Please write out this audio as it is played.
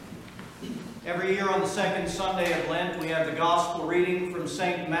Every year on the second Sunday of Lent, we have the Gospel reading from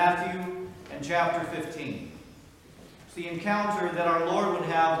St. Matthew and chapter 15. It's the encounter that our Lord would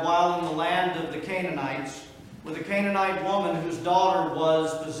have while in the land of the Canaanites with a Canaanite woman whose daughter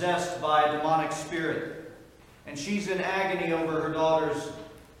was possessed by a demonic spirit. And she's in agony over her daughter's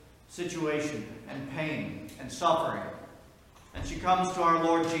situation and pain and suffering. And she comes to our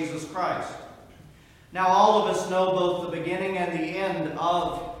Lord Jesus Christ. Now all of us know both the beginning and the end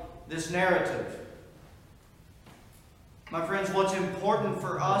of this narrative. My friends, what's important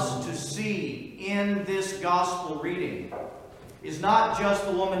for us to see in this gospel reading is not just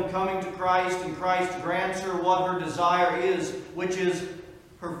the woman coming to Christ and Christ grants her what her desire is, which is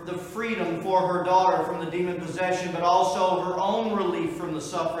the freedom for her daughter from the demon possession, but also her own relief from the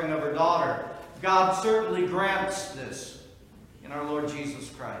suffering of her daughter. God certainly grants this in our Lord Jesus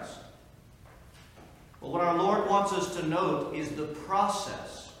Christ. But what our Lord wants us to note is the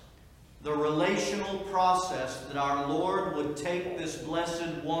process, the relational process that our Lord would take this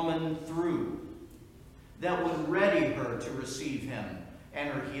blessed woman through that would ready her to receive Him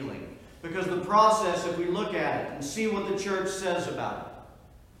and her healing. Because the process, if we look at it and see what the church says about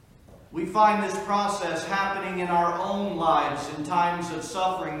it, we find this process happening in our own lives in times of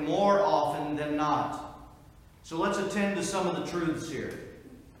suffering more often than not. So let's attend to some of the truths here.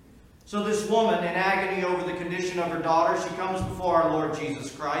 So this woman in agony over the condition of her daughter, she comes before our Lord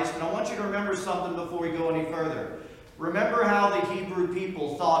Jesus Christ. And I want you to remember something before we go any further. Remember how the Hebrew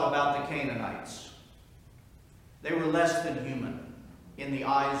people thought about the Canaanites. They were less than human in the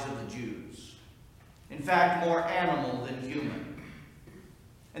eyes of the Jews. In fact, more animal than human.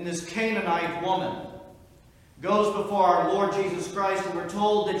 And this Canaanite woman goes before our Lord Jesus Christ, and we're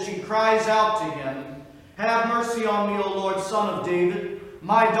told that she cries out to Him, "Have mercy on me, O Lord, Son of David.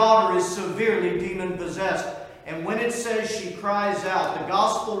 My daughter is severely demon-possessed." And when it says she cries out, the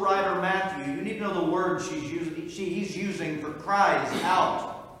gospel writer Matthew, you need to know the word he's using for cries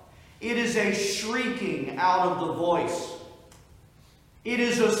out. It is a shrieking out of the voice. It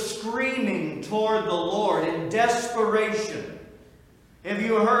is a screaming toward the Lord in desperation. Have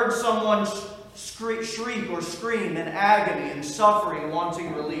you heard someone shriek or scream in agony and suffering,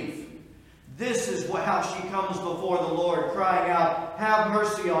 wanting relief? This is how she comes before the Lord, crying out, "Have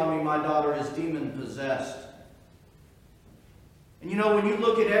mercy on me, my daughter is demon-possessed." And you know, when you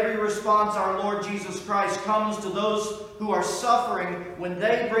look at every response our Lord Jesus Christ comes to those who are suffering, when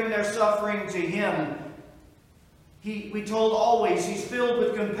they bring their suffering to Him, we told always He's filled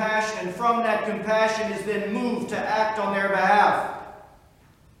with compassion, and from that compassion is then moved to act on their behalf.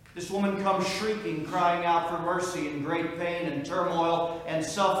 This woman comes shrieking, crying out for mercy in great pain and turmoil and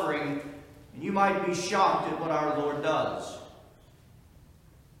suffering. And you might be shocked at what our Lord does.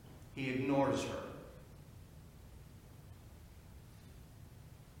 He ignores her.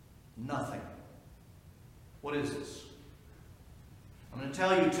 Nothing. What is this? I'm going to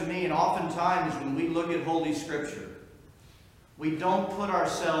tell you, to me, and oftentimes when we look at Holy Scripture, we don't put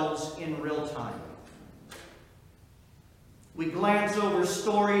ourselves in real time. We glance over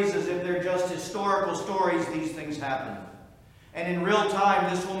stories as if they're just historical stories. These things happen. And in real time,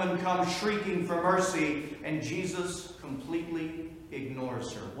 this woman comes shrieking for mercy, and Jesus completely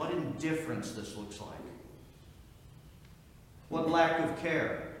ignores her. What indifference this looks like. What lack of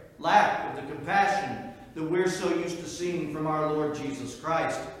care. Lack of the compassion that we're so used to seeing from our Lord Jesus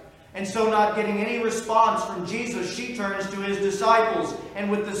Christ. And so, not getting any response from Jesus, she turns to His disciples, and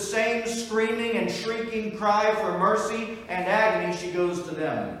with the same screaming and shrieking cry for mercy and agony, she goes to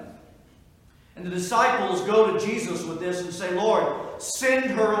them. And the disciples go to Jesus with this and say, "Lord,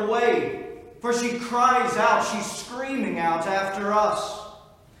 send her away, for she cries out, she's screaming out after us."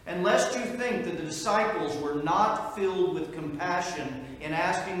 And lest you think that the disciples were not filled with compassion in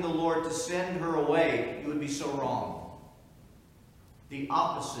asking the Lord to send her away, you would be so wrong. The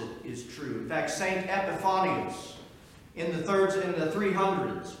opposite is true. In fact, St. Epiphanius, in the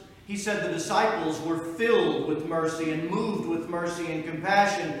 300s, he said the disciples were filled with mercy and moved with mercy and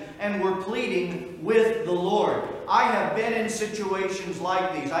compassion and were pleading with the Lord. I have been in situations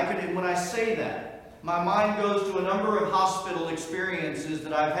like these. When I say that, my mind goes to a number of hospital experiences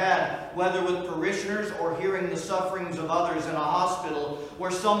that I've had, whether with parishioners or hearing the sufferings of others in a hospital, where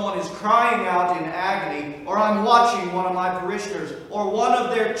someone is crying out in agony, or I'm watching one of my parishioners or one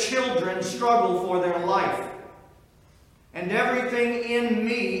of their children struggle for their life. And everything in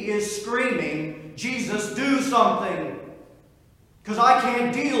me is screaming, "Jesus, do something, because I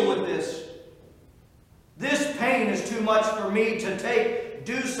can't deal with this. This pain is too much for me to take.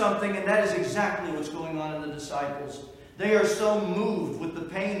 Do something." And that is exactly what's going on in the disciples. They are so moved with the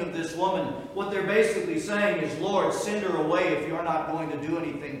pain of this woman. What they're basically saying is, Lord, send her away if you're not going to do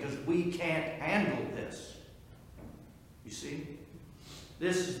anything, because we can't handle this. You see?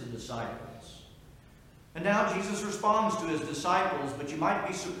 This is the disciples. And now Jesus responds to his disciples, but you might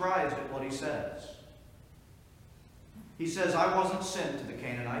be surprised at what he says. He says, I wasn't sent to the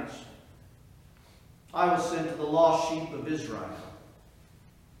Canaanites. I was sent to the lost sheep of Israel.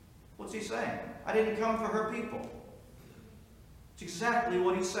 What's he saying? I didn't come for her people. It's exactly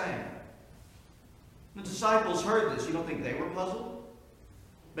what he's saying. The disciples heard this. You don't think they were puzzled?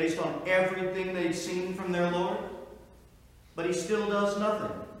 Based on everything they'd seen from their Lord? But he still does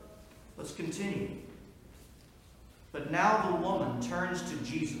nothing. Let's continue. But now the woman turns to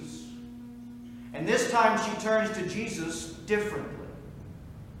Jesus. And this time she turns to Jesus differently.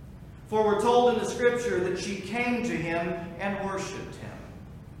 For we're told in the Scripture that she came to him and worshipped him.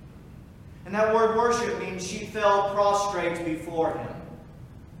 And that word worship means she fell prostrate before him.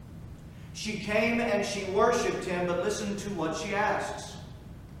 She came and she worshipped him, but listen to what she asks.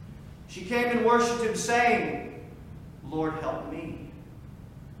 She came and worshipped him, saying, Lord, help me.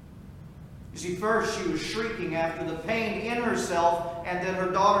 You see, first she was shrieking after the pain in herself and that her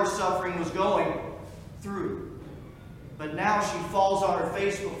daughter's suffering was going through. But now she falls on her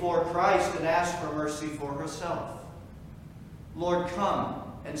face before Christ and asks for mercy for herself. Lord, come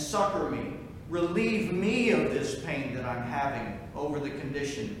and succor me. Relieve me of this pain that I'm having over the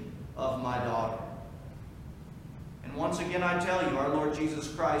condition of my daughter. And once again I tell you, our Lord Jesus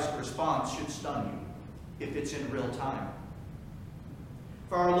Christ's response should stun you if it's in real time.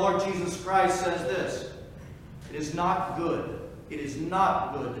 For our Lord Jesus Christ says this, it is not good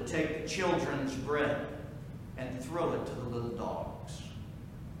to take the children's bread and throw it to the little dogs.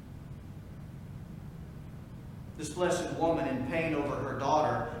 This blessed woman in pain over her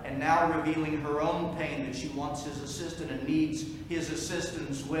daughter, and now revealing her own pain that she wants his assistance and needs his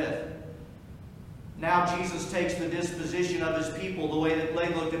assistance with. Now Jesus takes the disposition of his people the way that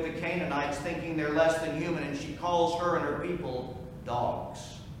they looked at the Canaanites, thinking they're less than human, and she calls her and her people dogs.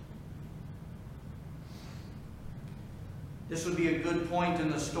 This would be a good point in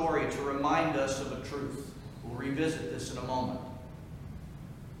the story to remind us of a truth. We'll revisit this in a moment.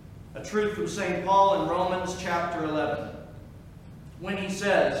 A truth from St. Paul in Romans chapter 11. When he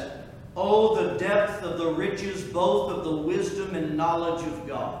says, "Oh, the depth of the riches both of the wisdom and knowledge of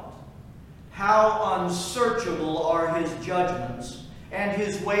God! How unsearchable are his judgments, and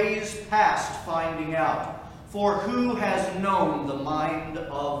his ways past finding out. For who has known the mind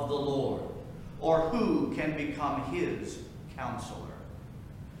of the Lord? Or who can become his counselor?"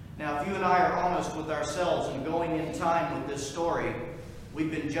 Now, if you and I are honest with ourselves and going in time with this story, we've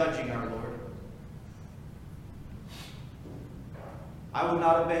been judging our Lord. I would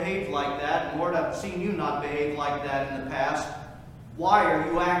not have behaved like that, and Lord, I've seen you not behave like that in the past. Why are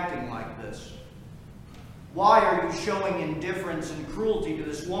you acting like this? Why are you showing indifference and cruelty to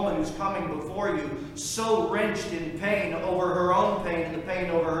this woman who's coming before you, so wrenched in pain over her own pain and the pain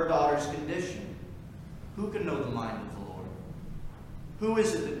over her daughter's condition? Who can know the mind of the Lord? Who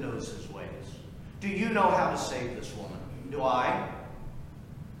is it that knows his ways? Do you know how to save this woman? Do I?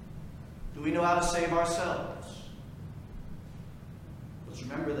 Do we know how to save ourselves? Let's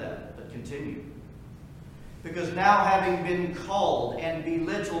remember that, but continue. Because now, having been called and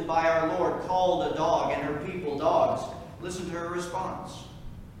belittled by our Lord, called a dog and her people dogs, listen to her response.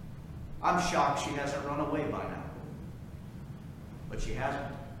 I'm shocked she hasn't run away by now. But she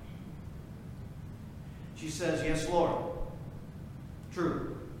hasn't. She says, "Yes, Lord,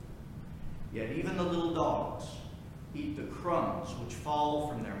 true. Yet even the little dogs eat the crumbs which fall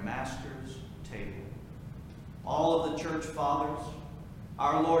from their master's table." All of the church fathers,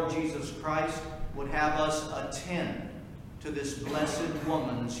 our Lord Jesus Christ, would have us attend to this blessed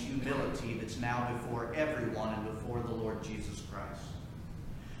woman's humility that's now before everyone and before the Lord Jesus Christ.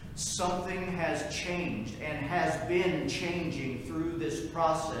 Something has changed and has been changing through this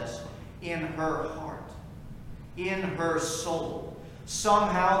process in her heart, in her soul.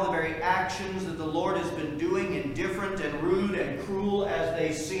 Somehow the very actions that the Lord has been doing, indifferent and rude and cruel as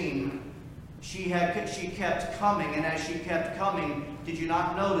they seem, she kept coming, and as she kept coming, did you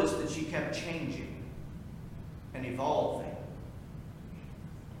not notice that she kept changing and evolving?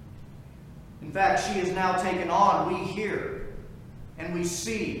 In fact, she has now taken on, we hear and we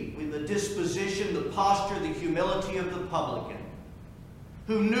see, with the disposition, the posture, the humility of the publican,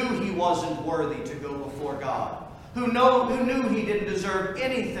 who knew he wasn't worthy to go before God, who knew he didn't deserve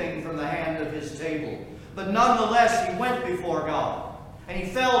anything from the hand of his table, but nonetheless he went before God. And he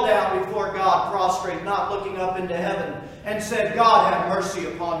fell down before God, prostrate, not looking up into heaven, and said, "God, have mercy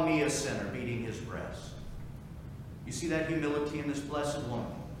upon me, a sinner," beating his breast. You You see that humility in this blessed woman?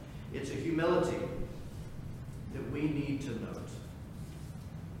 It's a humility that we need to note.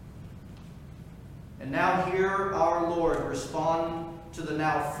 And now hear our Lord respond to the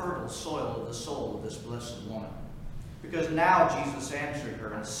now fertile soil of the soul of this blessed woman. Because now Jesus answered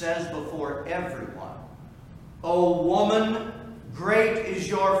her and says before everyone, O woman, great is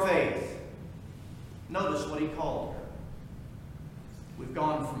your faith. Notice what he called her. We've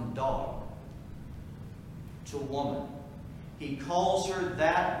gone from dog to woman. He calls her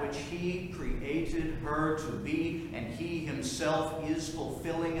that which he created her to be, and he himself is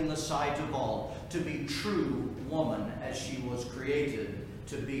fulfilling in the sight of all, to be true woman as she was created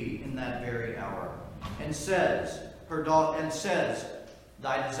to be in that very hour. And says,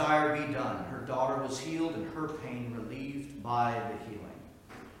 thy desire be done. Her daughter was healed and her pain relieved by the healing.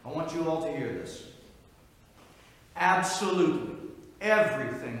 I want you all to hear this. Absolutely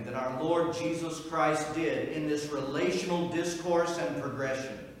everything that our Lord Jesus Christ did in this relational discourse and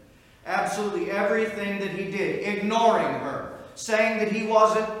progression, absolutely everything that he did, ignoring her, saying that he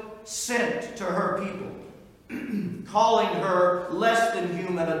wasn't sent to her people, calling her less than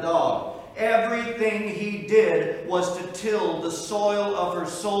human a dog, everything he did was to till the soil of her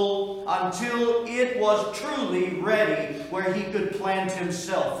soul until it was truly ready where he could plant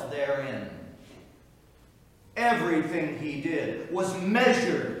himself therein. Everything he did was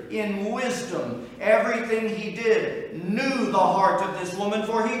measured in wisdom. Everything he did knew the heart of this woman,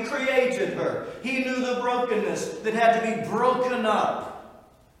 for he created her. He knew the brokenness that had to be broken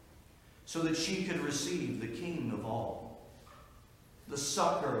up so that she could receive the King of all, the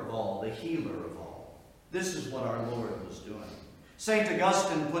succor of all, the healer of all. This is what our Lord was doing. St.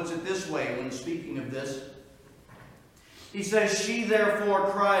 Augustine puts it this way when speaking of this. He says, she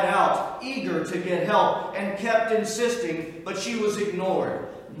therefore cried out, eager to get help, and kept insisting, but she was ignored.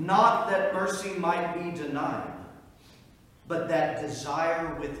 Not that mercy might be denied, but that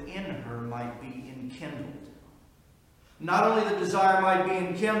desire within her might be enkindled. Not only the desire might be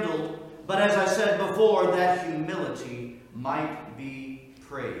enkindled, but as I said before, that humility might be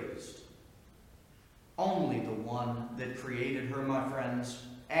praised. Only the one that created her, my friends,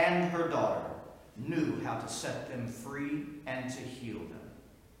 and her daughter, knew how to set them free and to heal them.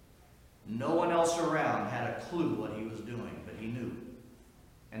 No one else around had a clue what he was doing, but he knew.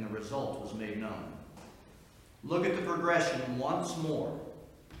 And the result was made known. Look at the progression once more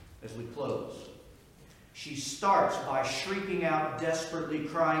as we close. She starts by shrieking out, desperately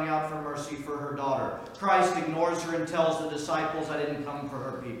crying out for mercy for her daughter. Christ ignores her and tells the disciples, I didn't come for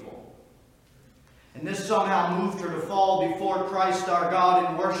her people. And this somehow moved her to fall before Christ our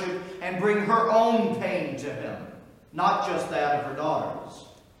God in worship and bring her own pain to him, not just that of her daughters.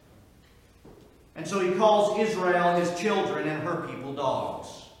 And so he calls Israel his children and her people dogs.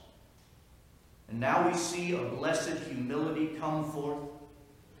 And now we see a blessed humility come forth.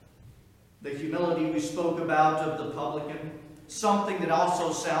 The humility we spoke about of the publican, something that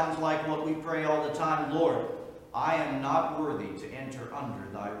also sounds like what we pray all the time, Lord, I am not worthy to enter under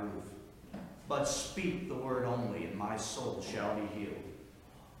thy roof. But speak the word only, and my soul shall be healed.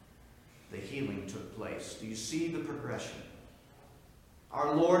 The healing took place. Do you see the progression?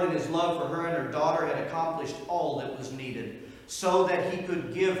 Our Lord, in his love for her and her daughter, had accomplished all that was needed so that he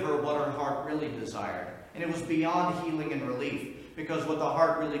could give her what her heart really desired. And it was beyond healing and relief, because what the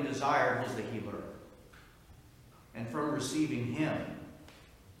heart really desired was the healer. And from receiving him,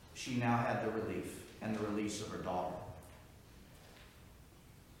 she now had the relief and the release of her daughter.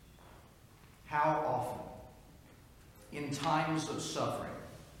 How often, in times of suffering,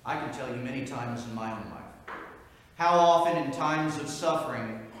 I can tell you many times in my own life, how often in times of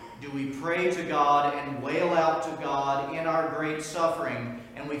suffering do we pray to God and wail out to God in our great suffering,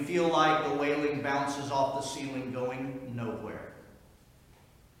 and we feel like the wailing bounces off the ceiling going nowhere?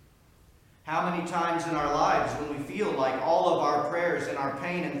 How many times in our lives when we feel like all of our prayers and our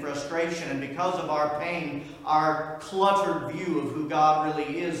pain and frustration, and because of our pain, our cluttered view of who God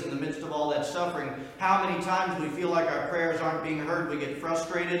really is in the midst of all that suffering, how many times we feel like our prayers aren't being heard, we get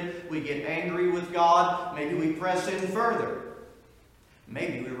frustrated, we get angry with God, maybe we press in further,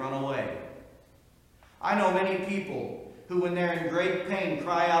 maybe we run away. I know many people who, when they're in great pain,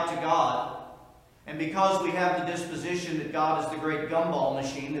 cry out to God. And because we have the disposition that God is the great gumball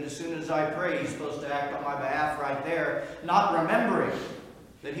machine, that as soon as I pray, he's supposed to act on my behalf right there, not remembering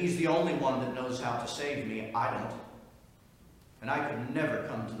that he's the only one that knows how to save me, I don't. And I could never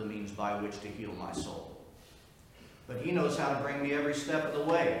come to the means by which to heal my soul. But he knows how to bring me every step of the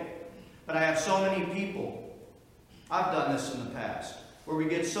way. But I have so many people, I've done this in the past, where we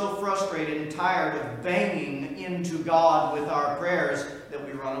get so frustrated and tired of banging into God with our prayers that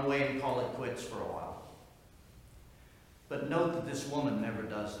we run away and call it quits for a while. But note that this woman never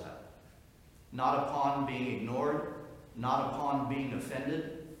does that. Not upon being ignored, not upon being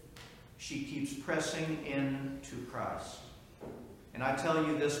offended. She keeps pressing into Christ. And I tell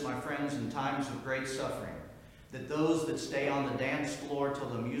you this, my friends, in times of great suffering, that those that stay on the dance floor till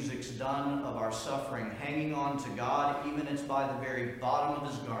the music's done of our suffering, hanging on to God, even it's by the very bottom of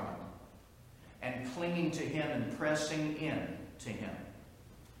his garment, and clinging to him and pressing in to him,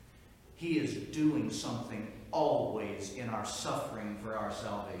 he is doing something always in our suffering for our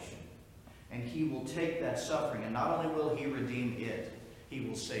salvation. And he will take that suffering, and not only will he redeem it, he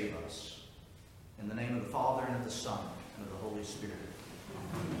will save us. In the name of the Father, and of the Son, and of the Holy Spirit.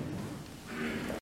 Amen.